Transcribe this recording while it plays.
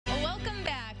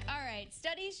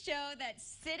Studies show that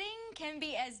sitting can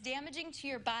be as damaging to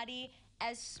your body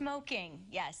as smoking.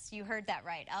 Yes, you heard that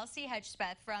right. Elsie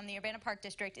Hedgspeth from the Urbana Park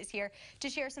District is here to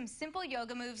share some simple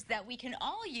yoga moves that we can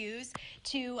all use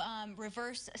to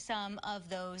reverse some of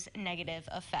those negative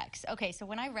effects. Okay, so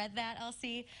when I read that,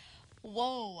 Elsie,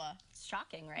 whoa. It's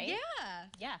shocking, right? Yeah.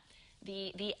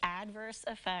 Yeah. The adverse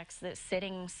effects that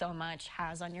sitting so much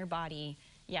has on your body,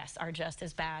 yes, are just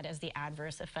as bad as the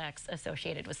adverse effects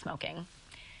associated with smoking.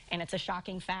 And it's a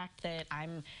shocking fact that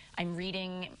I'm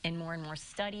reading in more and more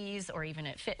studies, or even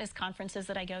at fitness conferences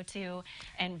that I go to.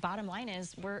 And bottom line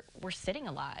is we're sitting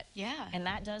a lot. Yeah. And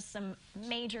that does some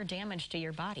major damage to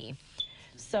your body.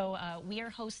 So we are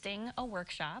hosting a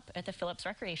workshop at the Phillips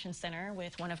Recreation Center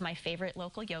with one of my favorite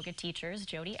local yoga teachers,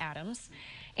 Jody Adams.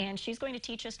 And she's going to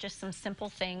teach us just some simple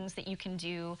things that you can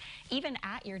do even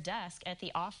at your desk at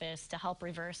the office to help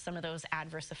reverse some of those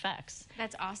adverse effects.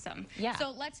 That's awesome. Yeah.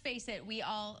 So let's face it, we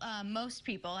all, most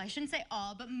people, I shouldn't say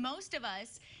all, but most of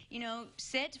us, you know,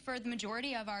 sit for the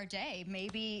majority of our day,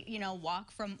 maybe, you know,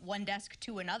 walk from one desk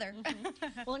to another.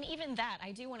 Mm-hmm. Well, and even that,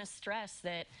 I do want to stress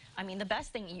that, I mean, the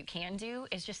best thing you can do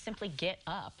is just simply get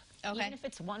up. Okay. Even if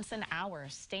it's once an hour,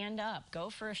 stand up, go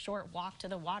for a short walk to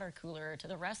the water cooler or to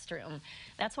the restroom.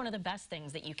 That's one of the best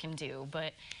things that you can do.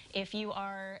 But if you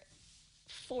are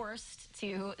forced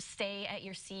to stay at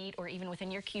your seat or even within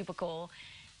your cubicle,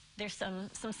 there's some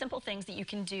simple things that you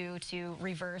can do to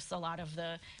reverse a lot of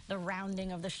the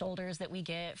rounding of the shoulders that we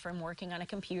get from working on a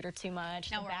computer too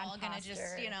much. Now we're all going to just,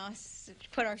 you know,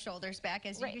 put our shoulders back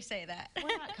as you say that.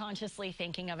 We're not consciously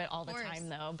thinking of it all the time,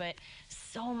 though, but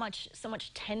so much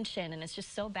tension, and it's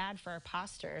just so bad for our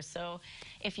posture. So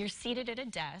if you're seated at a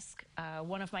desk,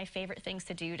 one of my favorite things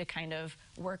to do to kind of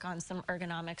work on some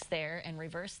ergonomics there and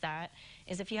reverse that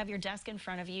is if you have your desk in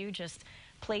front of you, just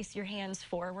place your hands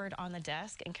forward on the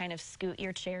desk and kind of scoot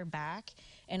your chair back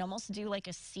and almost do like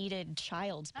a seated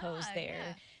child's pose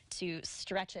there to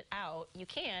stretch it out. You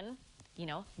can, you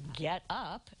know, get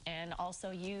up and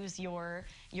also use your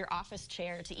office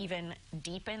chair to even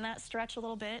deepen that stretch a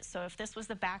little bit. So if this was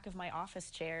the back of my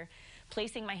office chair,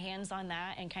 placing my hands on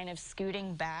that and kind of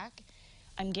scooting back,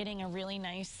 I'm getting a really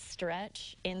nice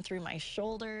stretch in through my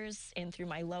shoulders, in through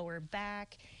my lower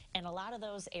back, and a lot of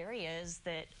those areas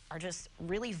that are just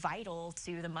really vital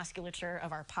to the musculature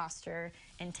of our posture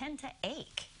and tend to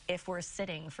ache if we're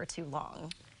sitting for too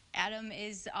long. Adam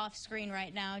is off screen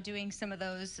right now doing some of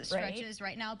those stretches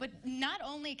right now. But not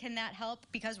only can that help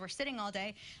because we're sitting all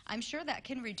day, I'm sure that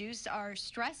can reduce our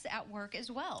stress at work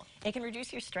as well. It can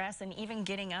reduce your stress, and even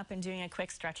getting up and doing a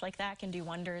quick stretch like that can do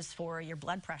wonders for your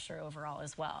blood pressure overall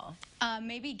as well.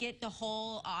 Maybe get the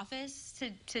whole office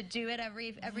to do it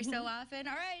every so often.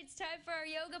 All right, it's time for our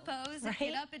yoga pose. Right?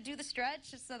 Get up and do the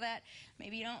stretch so that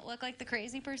maybe you don't look like the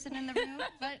crazy person in the room,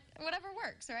 but whatever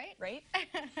works, right? Right.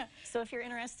 So if you're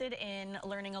interested in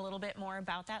learning a little bit more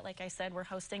about that, like I said, we're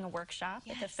hosting a workshop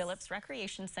at the Phillips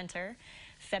Recreation Center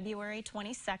February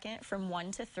 22nd from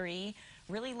 1 to 3.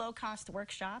 Really low-cost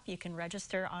workshop. You can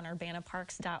register on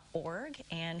urbanaparks.org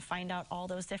and find out all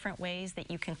those different ways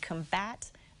that you can combat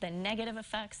the negative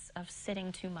effects of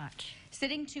sitting too much.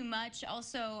 Sitting too much,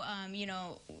 also, you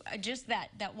know, just that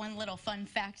one little fun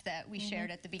fact that we shared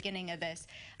at the beginning of this.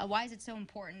 Why is it so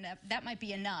important? That might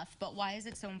be enough, but why is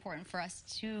it so important for us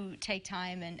to take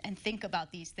time and think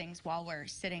about these things while we're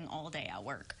sitting all day at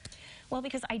work? Well,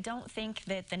 because I don't think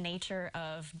that the nature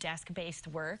of desk-based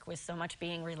work, with so much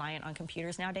being reliant on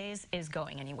computers nowadays, is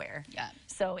going anywhere. Yeah.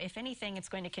 So if anything, it's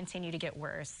going to continue to get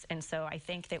worse. And so I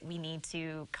think that we need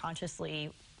to consciously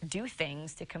do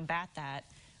things to combat that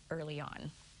early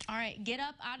on. All right, get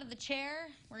up out of the chair.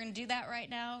 We're going to do that right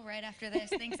now, right after this.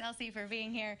 Thanks, Elsie, for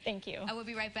being here. Thank you. I will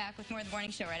be right back with more of the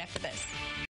morning show right after this.